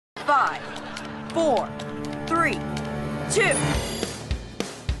5, 4, 3, 2.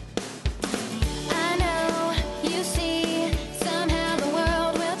 I know, you see, somehow the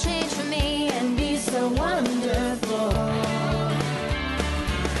world will change for me and be so wonderful.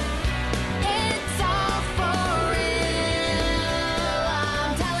 It's all for real.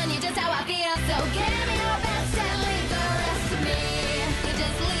 I'm telling you just how I feel, so give me your best and leave the rest to me. You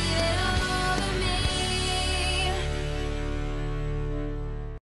just leave it all to me.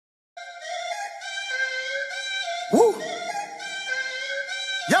 Woo!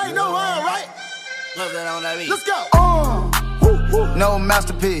 Y'all ain't know why, right? Love that on that beat. Let's go. Woo, woo. No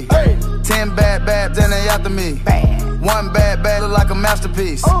masterpiece. Hey. 10 bad babs and they after me. Bam. One bad bag look like a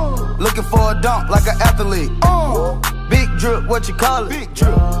masterpiece. Looking for a dunk like an athlete. Big drip, what you call it? Big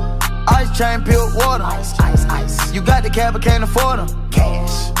drip. Ice chain, peeled water. Ice, ice, ice. You got the cab but can't afford them.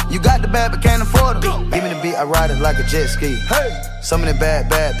 Cash. You got the bad but can't afford them. Give me the beat, I ride it like a jet ski. Hey. Some of the bad,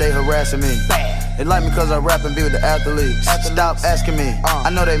 they harassing me. Bad. They like me cause I rap and be with the athletes. Stop asking me, I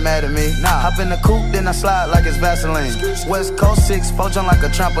know they mad at me. Hop in the coupe, then I slide like it's Vaseline. West Coast 6'4", jump like a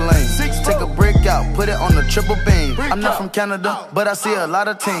trampoline. Take a brick out, put it on the triple beam. I'm not from Canada, but I see a lot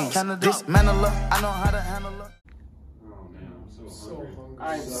of teams. Dismantle her, I know how to handle her. Oh man, I'm so hungry.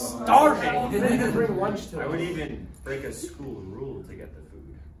 I'm starving. Didn't even bring lunch to I would even break a school rule to get the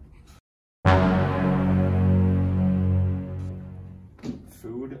food.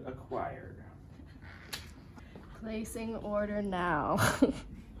 Food acquired. Placing order now.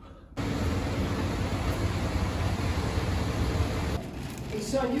 Hey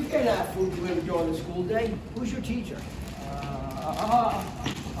son, you can't have food delivered during the school day. Who's your teacher?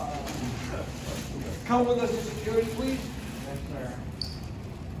 Come with us to security, please. Yes, sir.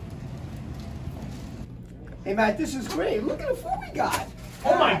 Hey Matt, this is great. Look at the food we got.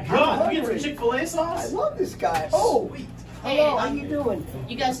 Oh my God! I'm You get some hungry. Chick-fil-A I sauce? love this guy. Oh, Sweet. hello. How you doing?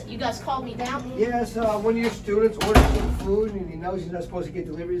 You guys called me down? Yes, one of your students ordered some food, and he knows he's not supposed to get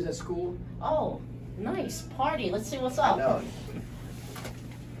deliveries at school. Oh, nice party. Let's see what's I up. know.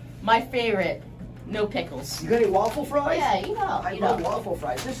 My favorite, no pickles. You got any waffle fries? Yeah, you know. I love waffle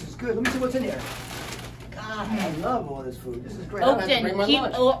fries. This is good. Let me see what's in here. God, I love all this food. This is great. I'm gonna have to bring Oakton, my keep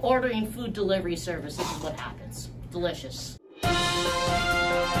lunch. ordering food delivery service. This is what happens. Delicious.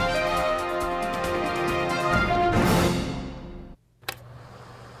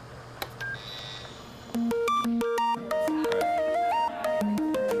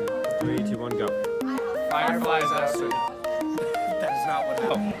 Three, two, one, go. Fireflies Owl City. That is not what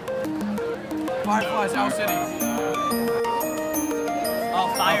happened. Fireflies Owl City. Oh,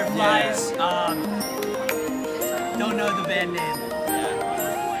 Fireflies. Don't know the band name.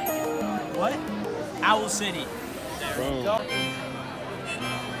 What? Owl City. Boom.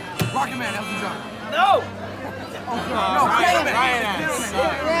 Rocket Man, Elton John. No! No, Ryan It's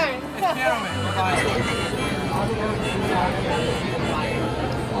Piano Man.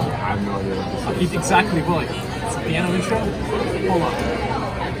 I have no idea what this is. He's exactly right. It's a piano intro. Hold on.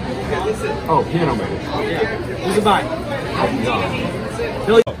 Oh, Piano Man. Who's the guy?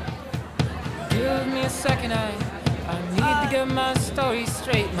 Billy. Give me a second, I need to get my story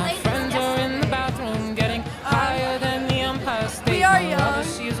straight. My friends are in the bathroom getting higher than the Empire State. We are My young. mother,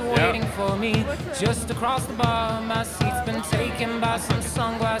 she is waiting for me just across the bar. My seat's been taken by some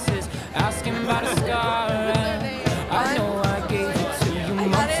sunglasses, asking about a scar. And I know I gave it to you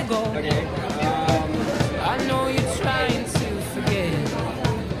months ago. I know you're trying to forget,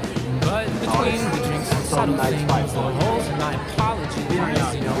 but between the drinks and subtle things, the holes in my apologies,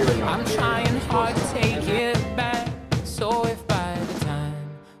 you know, I'm trying hard to take